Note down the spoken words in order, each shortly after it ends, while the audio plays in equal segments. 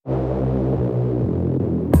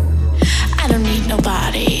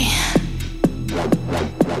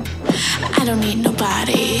I don't need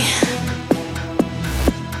nobody.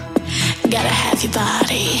 Gotta have your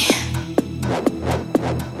body.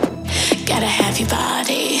 Gotta have your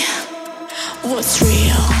body. What's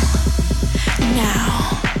real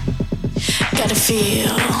now? Gotta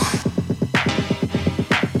feel.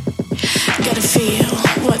 Gotta feel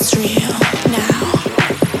what's real now.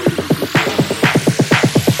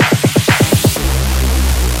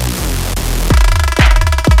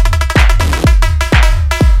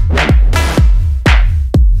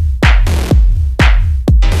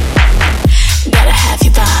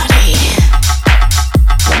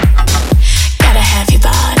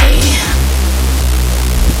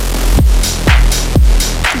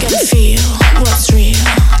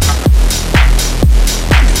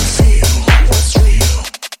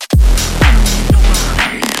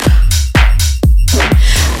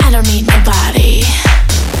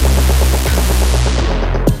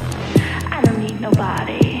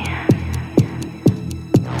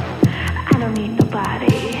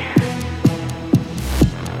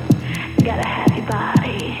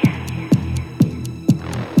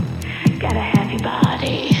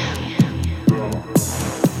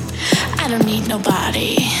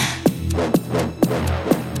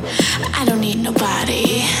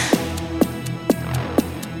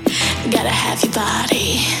 Gotta have your body.